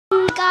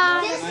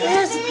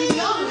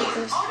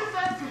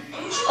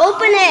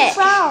Open it.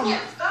 From?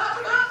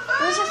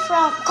 Where's it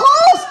from?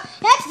 Coles!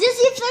 That's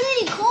Disney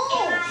Infinity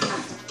Coles!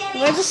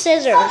 Where's the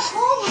scissors?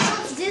 Coles,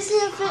 that's Disney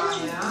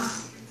Infinity.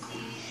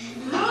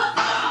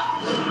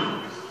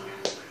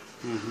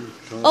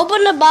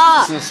 Open the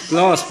box. It's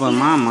closed for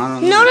Mama. I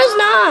don't No, know. it's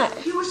not.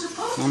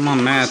 Mama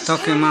mad.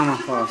 Talk to Mama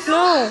first.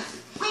 No.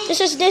 This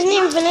is Disney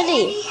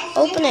Infinity.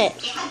 Open it.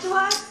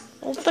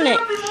 Open it.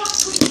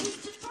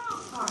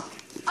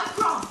 I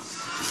promise.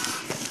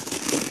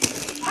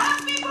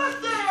 Happy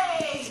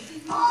birthday!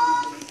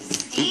 Oh,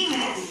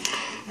 Steven,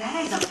 that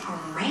is a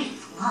great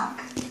look.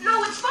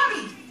 No, it's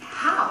funny.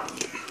 How?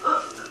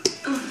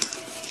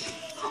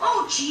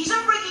 Oh, jeez,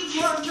 I'm breaking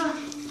character.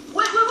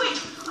 Wait.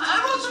 I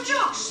wrote some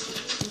jokes.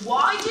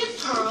 Why did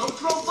Pearl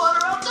throw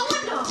butter out the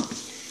window?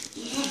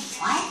 You did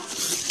what?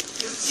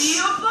 See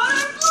a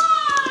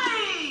butterfly!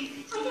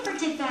 I never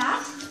did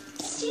that.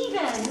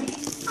 Steven,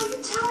 are you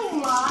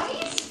telling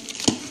lies?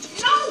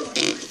 No!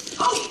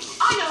 Oh,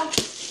 I know.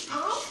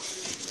 Pearl,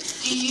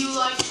 do you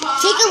like pie?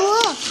 Take a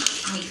look.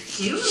 I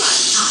do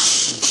like pie.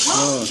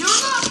 Well, you're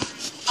not.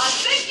 I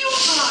think you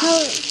are.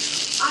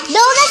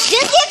 No, that's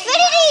Disney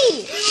Infinity!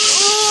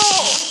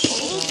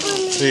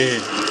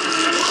 See.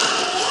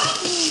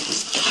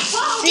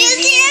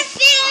 Disney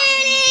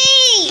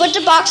Infinity! Put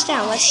the box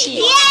down. Let's see.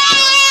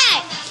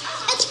 Yeah!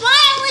 It's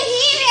finally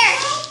here!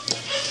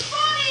 It's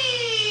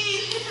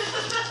funny!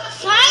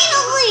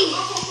 Finally!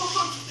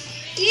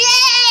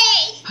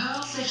 Yay!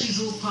 Pearl said she's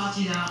all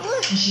partied out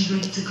and she's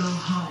ready to go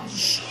home.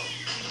 This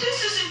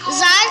isn't going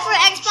Designed for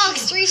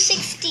Xbox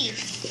 360.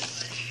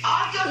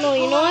 No,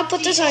 you know I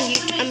put this on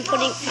YouTube.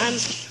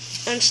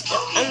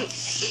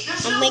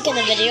 I'm making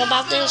a video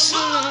about this.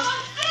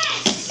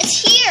 It's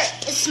here.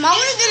 It's smaller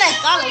than I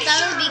thought. I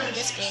thought it would be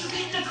this big.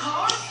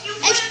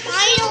 It's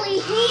finally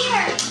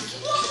here.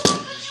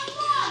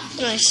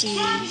 I see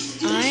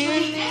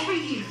Iron Man.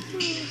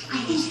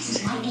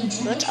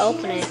 Let's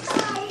open it.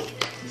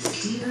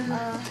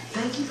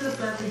 Thank you for the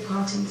birthday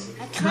parties.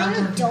 I kind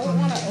of don't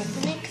want to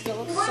open it because it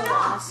looks so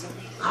awesome.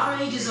 Our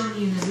age is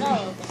only in the No,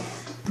 living.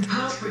 And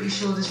Pearl's pretty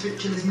sure this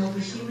ritual is more for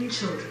human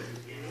children.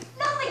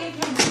 Nothing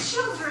against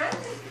children.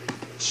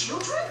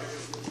 Children?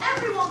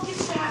 Everyone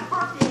gets to have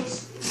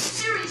birthdays.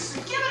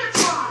 Seriously, give it a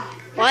try.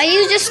 Why are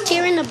you just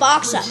tearing the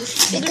box up?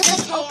 because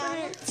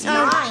it's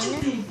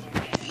mine.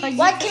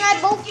 Why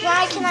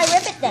can I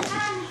rip it then?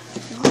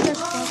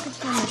 Just focus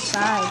on the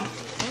side.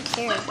 I don't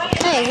care.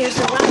 Hey, here's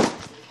the round.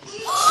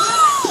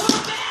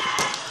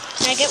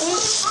 Can I get one?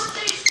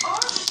 Birthdays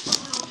are just for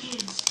little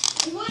kids.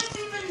 What if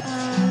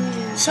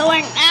even... So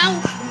right now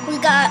we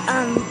got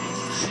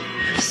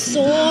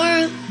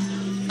Thor,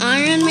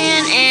 Iron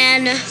Man,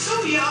 and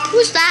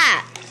who's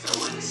that?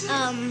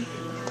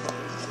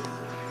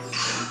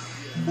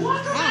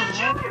 What the heck?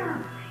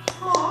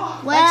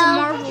 That's a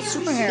Marvel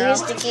superhero.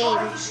 Here's the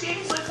game.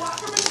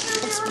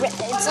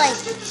 It's like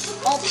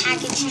all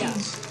packaged up.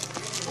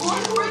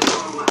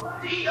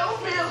 Eat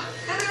oatmeal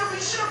and it'll be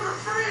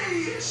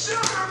sugar-free!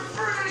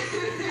 Sugar-free!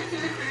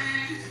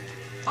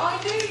 I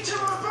need to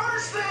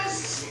reverse this!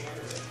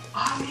 I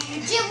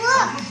need Jim,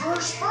 look. a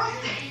reverse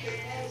birthday!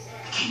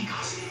 King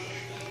Cosby,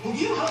 will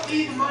you help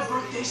me in my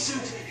birthday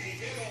suit?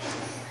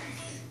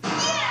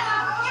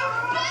 Yeah! You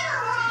better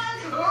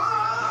run!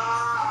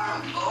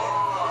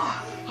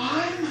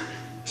 I'm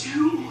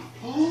too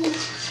old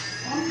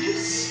for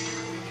this.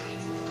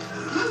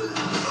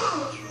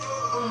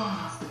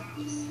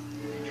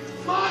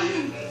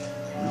 Lion!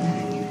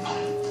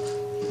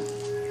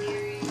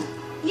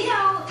 You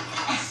know,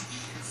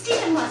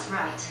 Steven was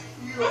right.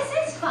 This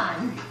is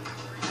fun.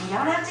 You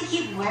don't have to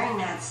keep wearing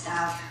that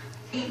stuff.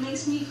 It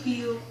makes me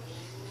feel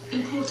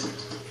important.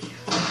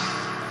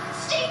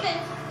 Steven!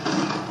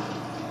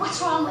 What's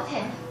wrong with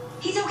him?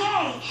 He's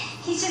okay.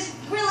 He's just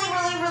really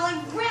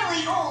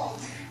old.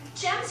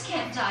 Gems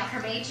can't die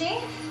from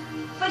aging,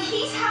 but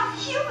he's half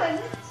human.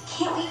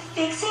 Can't we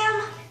fix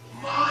him?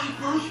 My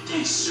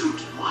birthday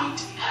suit might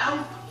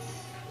help.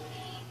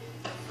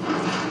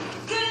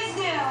 Good as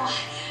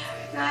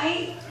new,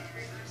 right?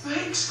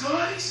 Thanks,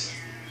 guys.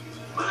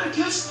 But I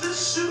guess this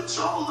suit's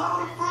all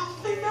out of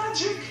birthday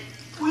magic.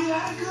 We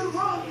had a good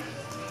run.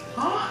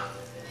 Huh?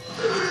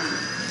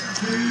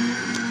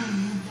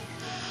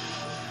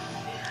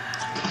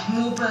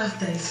 More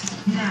birthdays.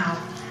 Now.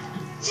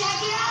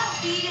 Check it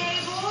out, B-Day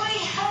boy.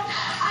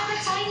 I'm a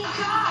tiny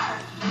car.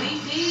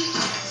 Maybe.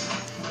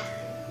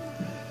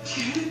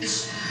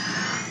 Kids.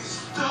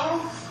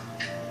 Stuff.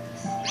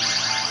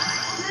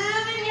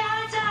 Living out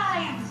of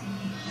time.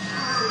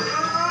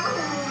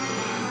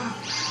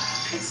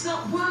 It's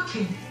not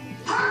working.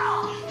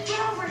 Pearl, get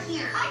over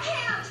here. I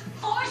can't.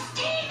 For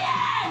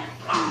Steven.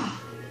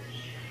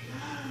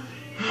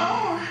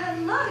 Oh,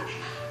 look.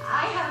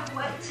 I have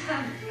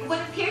what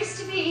appears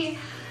to be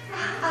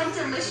a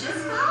delicious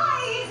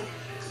pie.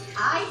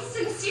 I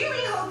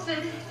sincerely hope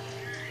that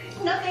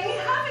nothing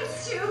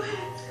happens to...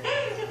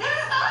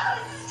 Oh,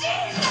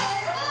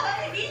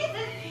 Steven!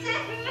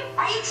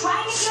 Are you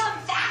trying to kill him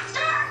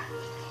faster?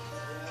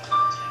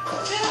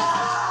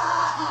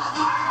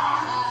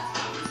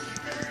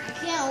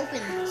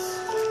 open this.